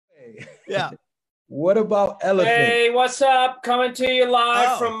Yeah. What about elephant? Hey, what's up? Coming to you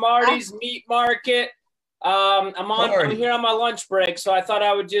live from Marty's Meat Market. I'm here on my lunch break, so I thought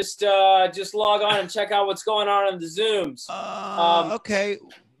I would just log on and check out what's going on in the Zooms. Okay.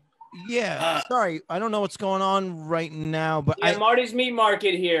 Yeah. Sorry, I don't know what's going on right now, but Marty's Meat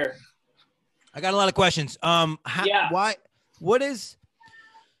Market here. I got a lot of questions. Why? What's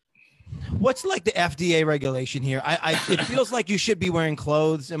like the FDA regulation here? It feels like you should be wearing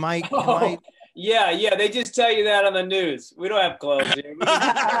clothes. Am I? Yeah. They just tell you that on the news. We don't have clothes here.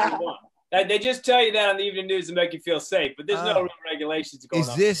 They just tell you that on the evening news to make you feel safe, but there's no real regulations going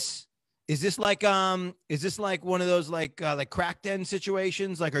on. Is this like one of those like crack den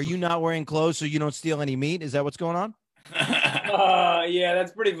situations? Like, are you not wearing clothes so you don't steal any meat? Is that what's going on? Yeah,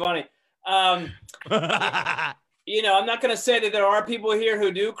 that's pretty funny. You know, I'm not going to say that there are people here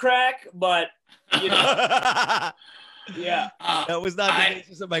who do crack, but you know, yeah. That was not the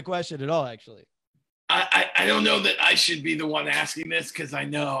basis of my question at all, actually. I don't know that I should be the one asking this because I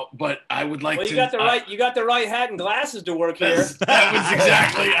know, but I would like to. You got the right hat and glasses to work here. That was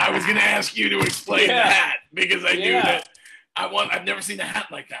exactly. I was going to ask you to explain the hat because I knew that I've never seen a hat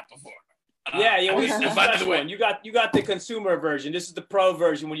like that before. By the way, you got the consumer version. This is the pro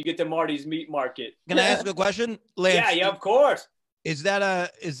version when you get to Marty's Meat Market. Can I ask a question, Lance? Yeah, of course. Is that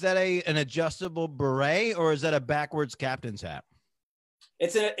an adjustable beret or is that a backwards captain's hat?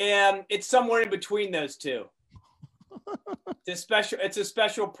 It's somewhere in between those two. It's a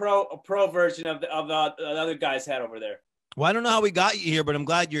special pro version of the other guy's hat over there. Well, I don't know how we got you here, but I'm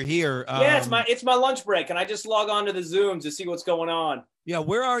glad you're here. It's my lunch break, and I just log on to the Zooms to see what's going on. Yeah,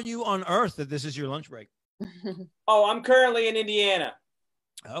 where are you on Earth that this is your lunch break? I'm currently in Indiana.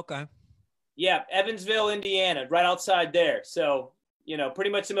 Okay. Yeah, Evansville, Indiana, right outside there. So, you know,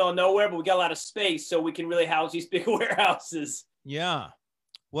 pretty much in the middle of nowhere, but we got a lot of space, so we can really house these big warehouses. Yeah.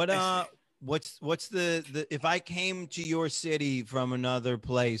 What's the if I came to your city from another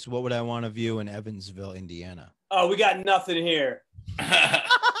place, what would I want to view in Evansville, Indiana? Oh, we got nothing here.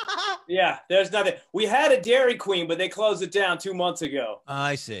 Yeah, there's nothing. We had a Dairy Queen, but they closed it down 2 months ago.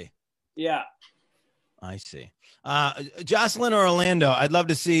 I see. Yeah. I see. Jocelyn or Orlando, I'd love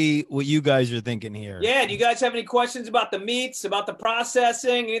to see what you guys are thinking here. Yeah, do you guys have any questions about the meats, about the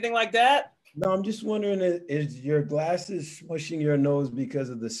processing, anything like that? No, I'm just wondering, is your glasses smushing your nose because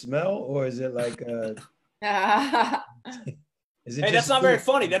of the smell, or is it like hey, that's not very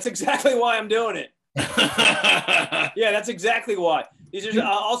funny. That's exactly why I'm doing it. Yeah, that's exactly why. These are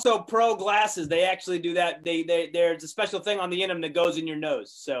also pro glasses. They actually do that. There's a special thing on the end of them that goes in your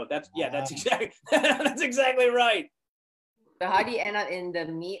nose. So that's exactly that's exactly right. So how do you end up in the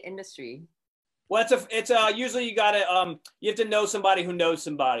meat industry? Well, it's usually you have to know somebody who knows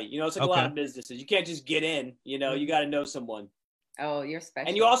somebody. You know, it's like a lot of businesses. You can't just get in. You know, you got to know someone. Oh, you're special.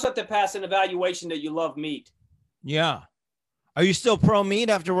 And you also have to pass an evaluation that you love meat. Yeah. Are you still pro meat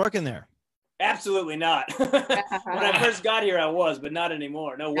after working there? Absolutely not. When I first got here, I was, but not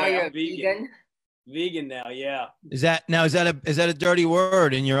anymore. No way. I'm vegan. Vegan now, yeah. Is that a dirty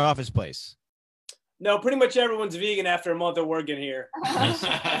word in your office place? No, pretty much everyone's vegan after a month of working here.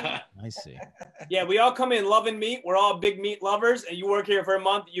 I see. Yeah, we all come in loving meat. We're all big meat lovers, and you work here for a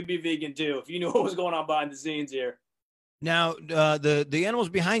month, you'd be vegan too if you knew what was going on behind the scenes here. Now, the animals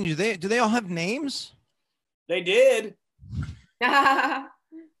behind you, do they all have names? They did.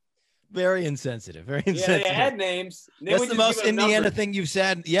 Very insensitive. Very insensitive. Yeah, they had names. That's the most Indiana thing you've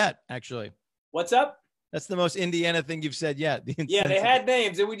said yet, actually. What's up? That's the most Indiana thing you've said yet. Yeah, they had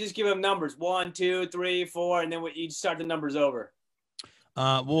names, and we just give them numbers. 1, 2, 3, 4, and then we each start the numbers over.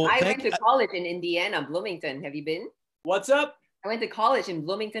 I went to college in Indiana, Bloomington. Have you been? What's up? I went to college in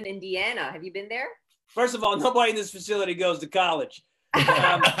Bloomington, Indiana. Have you been there? First of all, nobody in this facility goes to college.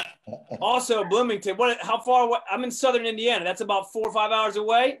 Also, Bloomington. How far? I'm in southern Indiana. That's about 4 or 5 hours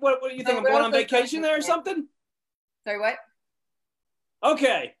away. What do you think? I'm going on vacation there or something? Sorry, what?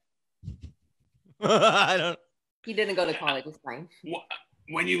 Okay. I don't. He didn't go to college. It's fine.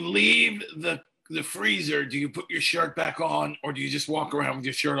 When you leave the freezer, do you put your shirt back on, or do you just walk around with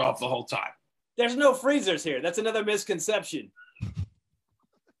your shirt off the whole time? There's no freezers here. That's another misconception.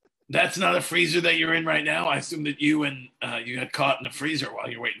 That's not a freezer that you're in right now. I assume that you got caught in the freezer while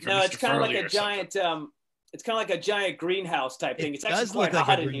you're waiting for Mr. It's kind of like a giant. It's kind of like a giant greenhouse type thing. It's actually quite like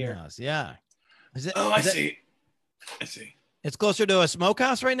hot a in here. Yeah. I see. It's closer to a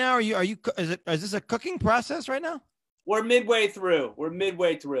smokehouse right now. Is this a cooking process right now? We're midway through.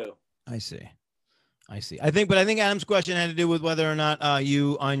 I see. I think Adam's question had to do with whether or not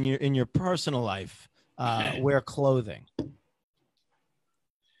you in your personal life wear clothing.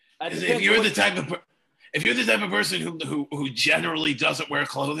 If if you're the type of person who generally doesn't wear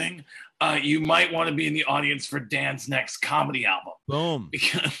clothing, you might want to be in the audience for Dan's next comedy album. Boom.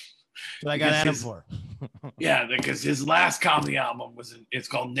 Because what I got Adam for. Yeah, because his last comedy album it's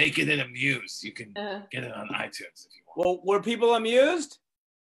called Naked and Amused. You can get it on iTunes if you want. Well, were people amused?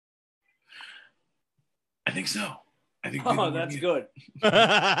 I think so. I think. Oh, that's good.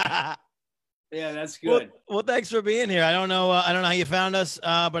 Yeah, that's good. Well, thanks for being here. I don't know how you found us,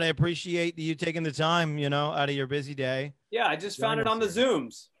 but I appreciate you taking the time, out of your busy day. Yeah, I just found it on the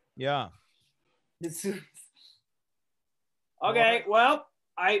Zooms. Yeah. The Zooms. Okay, well,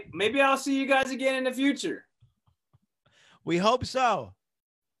 maybe I'll see you guys again in the future. We hope so.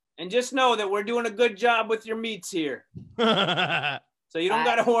 And just know that we're doing a good job with your meats here. So you don't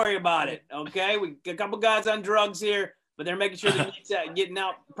got to worry about it, okay? We got a couple guys on drugs here, but they're making sure the meat's getting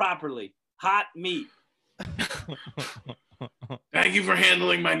out properly. Hot meat. Thank you for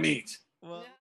handling my meat. Well,